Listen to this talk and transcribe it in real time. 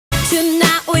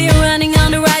Tonight we're running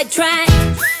on the right track.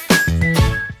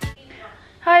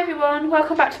 Hi everyone,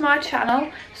 welcome back to my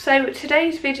channel. So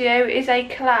today's video is a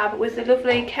collab with the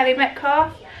lovely Kelly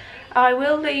Metcalf. I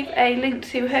will leave a link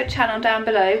to her channel down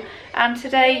below, and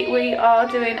today we are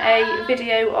doing a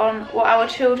video on what our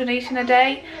children eat in a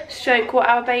day, stroke what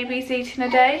our babies eat in a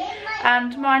day.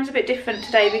 And mine's a bit different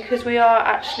today because we are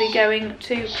actually going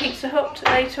to Pizza Hut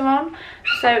later on,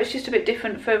 so it's just a bit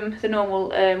different from the normal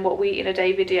what we eat in a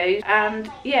day videos. And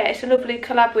yeah, it's a lovely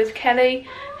collab with Kelly,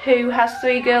 who has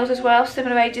 3 girls as well,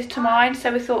 similar ages to mine,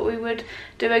 so we thought we would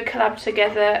do a collab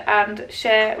together and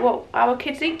share what our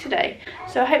kids eat today.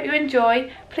 So I hope you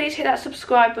enjoy. Please hit that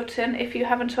subscribe button if you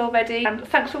haven't already, and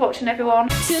thanks for watching everyone.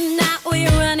 Tonight we're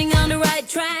running on the right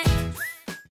track.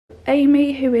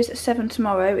 Amy, who is 7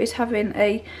 tomorrow, is having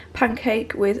a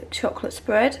pancake with chocolate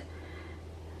spread.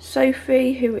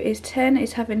 Sophie, who is 10,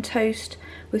 is having toast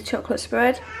with chocolate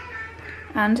spread.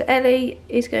 And Ellie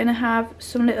is going to have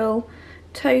some little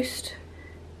toast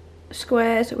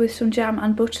squares with some jam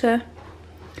and butter.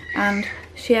 And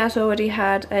she has already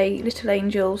had a Little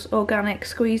Angel's organic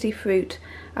squeezy fruit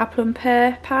apple and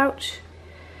pear pouch.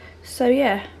 So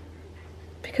yeah,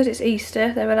 because it's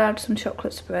Easter, they're allowed some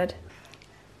chocolate spread.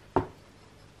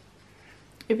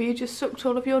 Have you just sucked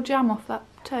all of your jam off that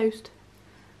toast?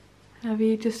 Have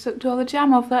you just sucked all the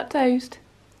jam off that toast?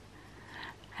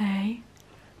 Hey?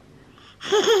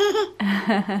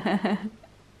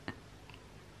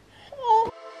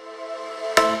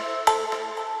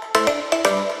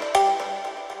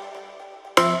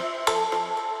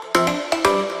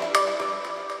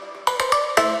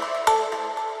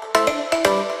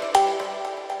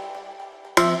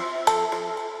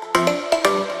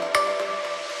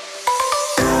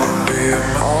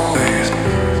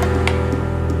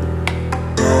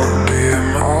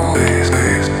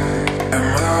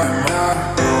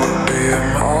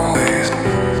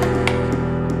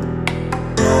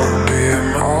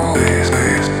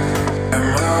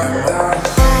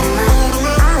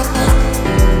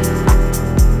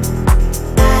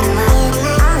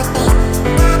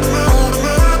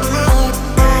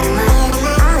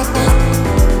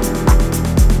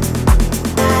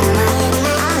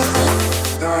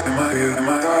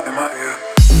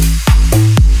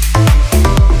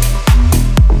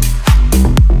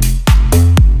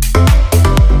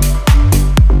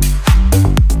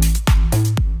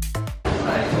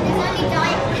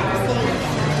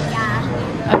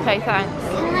 Okay, thanks.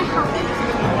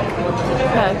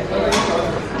 No.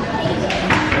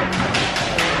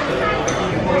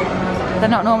 They're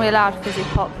not normally allowed fizzy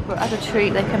pop, but as a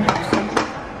treat they can have some.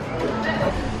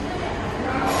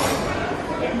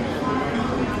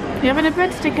 You having a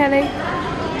breadstick, Ellie?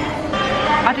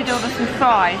 I did order some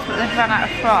fries, but they've run out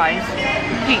of fries.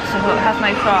 Pizza Hut has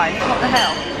no fries. What the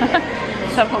hell?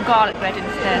 So I've got garlic bread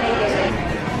instead.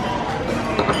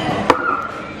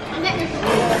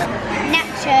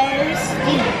 Nachos,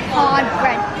 the hard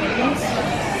bread things,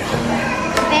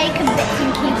 bacon bits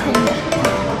and cucumber.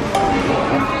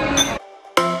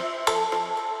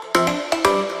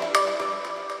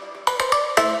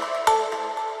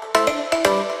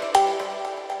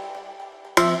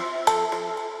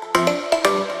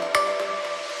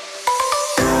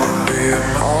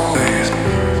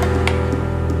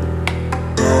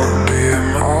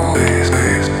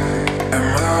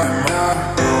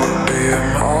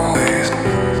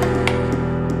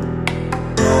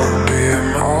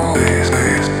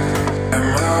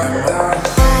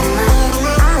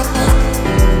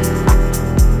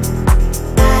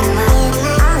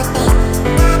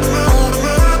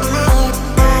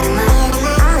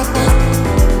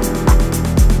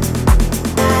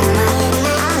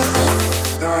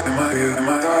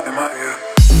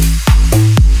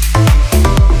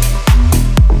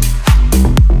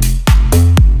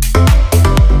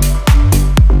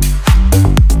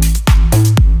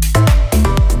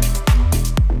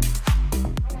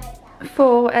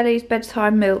 For Ellie's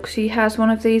bedtime milk, she has one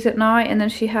of these at night, and then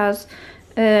she has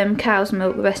cow's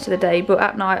milk the rest of the day, but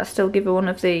at night I still give her one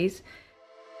of these.